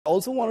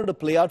also wanted to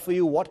play out for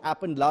you what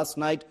happened last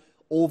night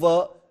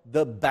over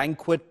the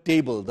banquet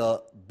table,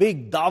 the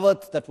big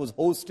dawat that was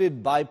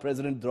hosted by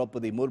President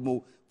Droupadi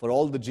Murmu for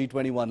all the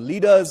G21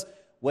 leaders,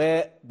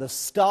 where the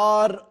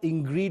star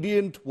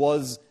ingredient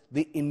was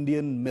the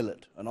Indian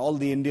millet. And all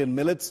the Indian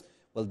millets,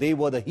 well, they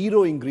were the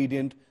hero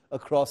ingredient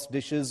across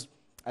dishes.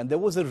 And there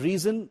was a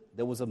reason,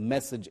 there was a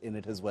message in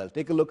it as well.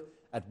 Take a look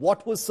at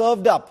what was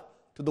served up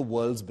to the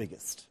world's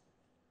biggest.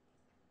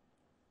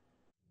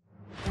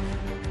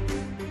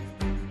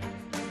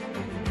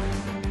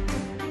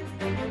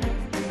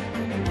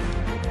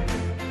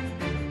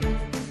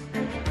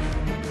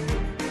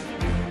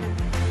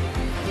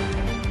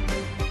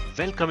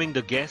 Welcoming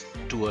the guests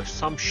to a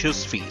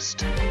sumptuous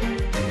feast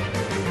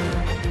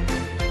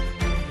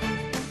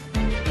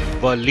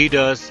were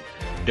leaders,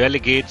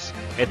 delegates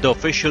at the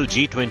official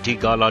G20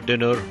 gala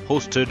dinner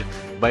hosted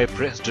by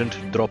President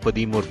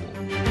Droupadi Murmu.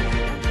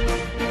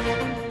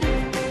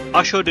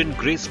 Ushered in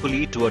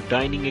gracefully to a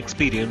dining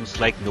experience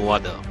like no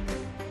other,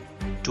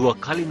 to a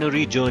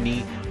culinary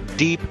journey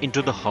deep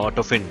into the heart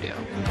of India.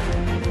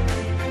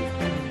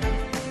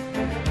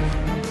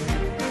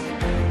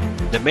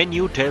 The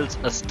menu tells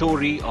a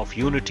story of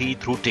unity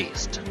through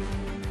taste,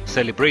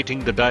 celebrating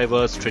the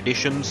diverse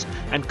traditions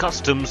and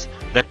customs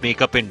that make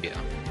up India.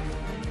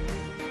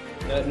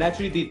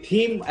 Naturally, the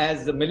theme,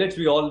 as the millets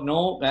we all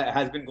know,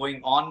 has been going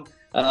on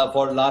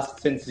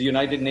since the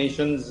United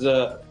Nations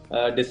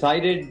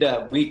decided.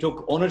 We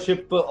took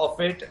ownership of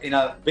it in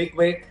a big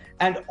way,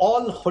 and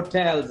all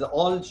hotels,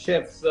 all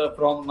chefs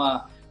from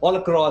all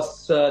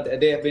across,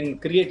 they have been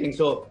creating.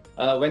 So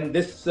when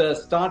this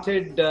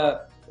started,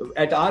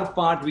 at our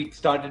part, we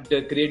started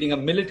creating a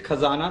millet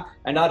khazana,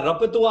 and our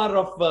repertoire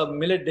of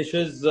millet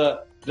dishes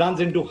runs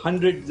into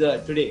hundreds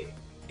today.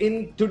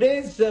 In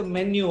today's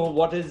menu,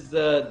 what is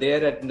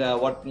there and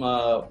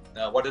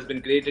what has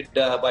been created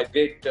by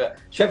great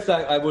chefs,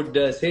 I would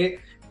say,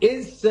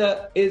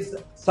 is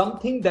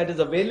something that is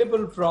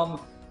available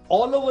from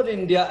all over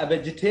India, a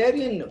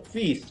vegetarian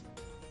feast,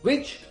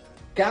 which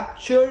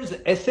captures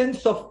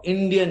essence of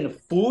Indian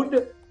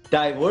food,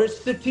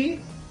 diversity,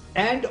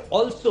 and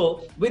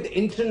also with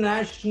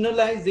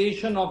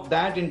internationalization of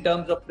that in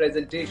terms of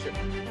presentation.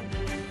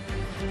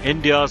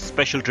 India's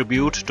special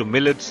tribute to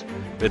millets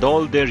with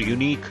all their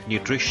unique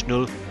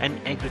nutritional and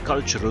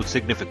agricultural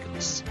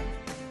significance.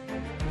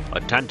 A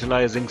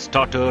tantalizing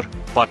starter,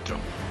 patram.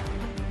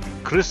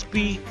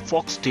 Crispy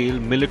foxtail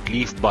millet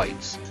leaf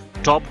bites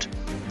topped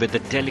with a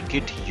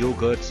delicate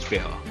yogurt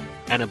sphere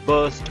and a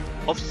burst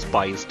of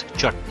spiced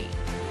chutney.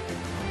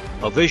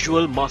 A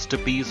visual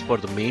masterpiece for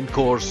the main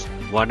course,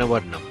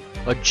 Vanavarnam.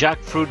 A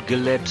jackfruit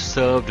gillet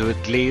served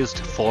with glazed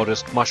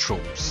forest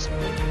mushrooms,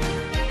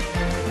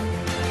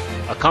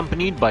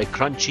 accompanied by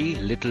crunchy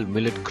little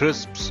millet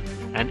crisps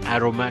and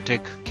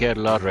aromatic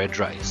Kerala red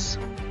rice.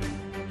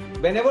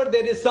 Whenever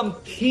there is some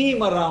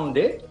theme around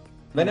it,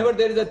 whenever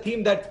there is a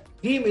theme, that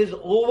theme is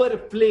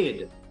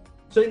overplayed.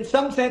 So in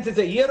some sense, it's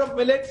a year of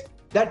millets,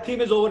 that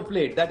theme is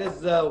overplayed. That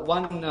is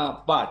one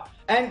part.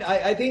 And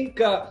I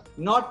think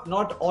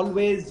not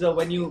always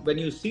when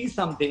you see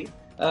something,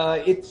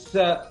 it's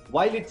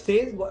while it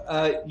says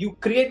you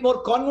create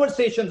more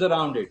conversations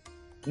around it.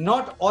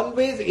 Not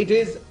always it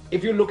is.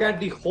 If you look at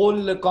the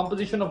whole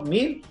composition of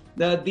meal,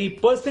 the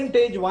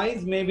percentage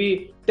wise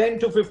maybe 10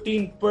 to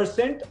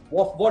 15%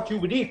 of what you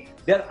would eat.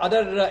 There are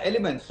other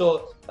elements.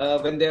 So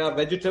when there are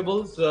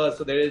vegetables,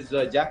 so there is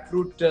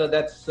jackfruit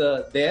that's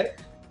there.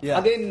 Yeah.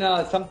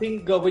 Again,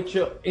 something which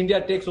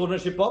India takes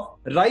ownership of.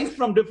 Rice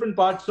from different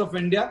parts of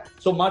India.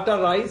 So Mata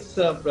rice,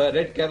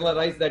 red Kerala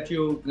rice that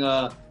you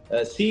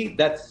see,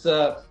 that's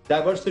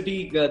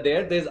diversity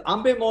there. There's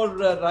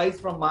Ambemor rice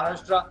from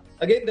Maharashtra.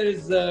 Again, there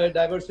is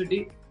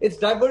diversity. It's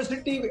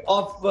diversity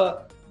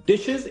of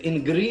dishes,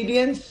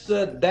 ingredients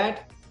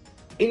that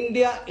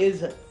India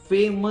is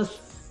famous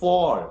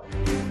for.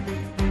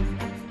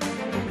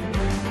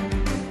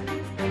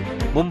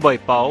 Mumbai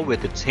pav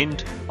with its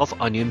hint of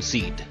onion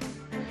seed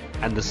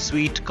and the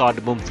sweet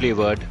cardamom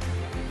flavored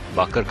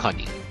bakar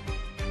khani.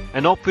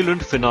 An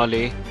opulent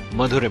finale,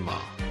 Madhurima,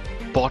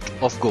 pot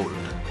of gold.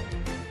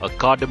 A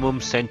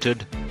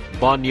cardamom-scented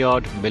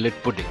barnyard millet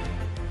pudding.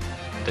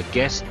 The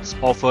guests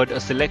offered a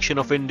selection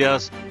of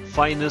India's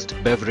finest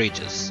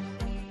beverages,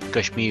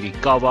 Kashmiri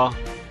kawa,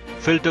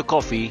 filter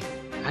coffee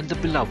and the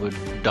beloved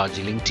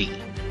Darjeeling tea.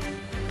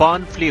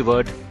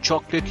 Pan-flavoured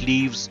chocolate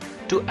leaves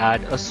to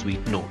add a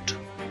sweet note.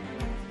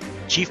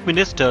 Chief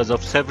Ministers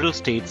of several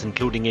states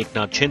including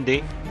Eknath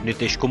Shinde,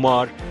 Nitish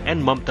Kumar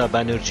and Mamta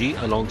Banerjee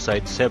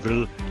alongside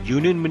several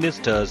Union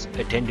Ministers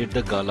attended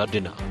the gala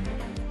dinner.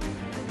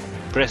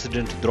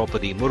 President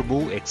Droupadi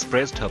Murmu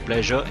expressed her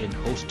pleasure in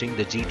hosting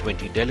the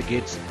G20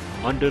 delegates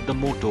under the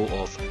motto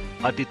of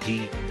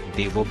Atithi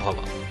Devo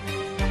Bhava.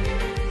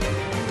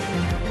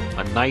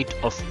 A night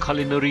of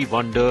culinary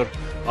wonder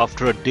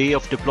after a day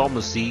of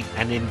diplomacy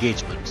and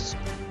engagements.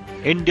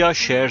 India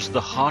shares the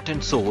heart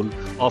and soul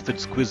of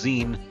its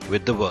cuisine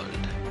with the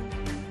world.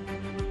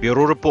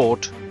 Bureau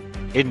Report,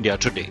 India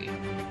Today.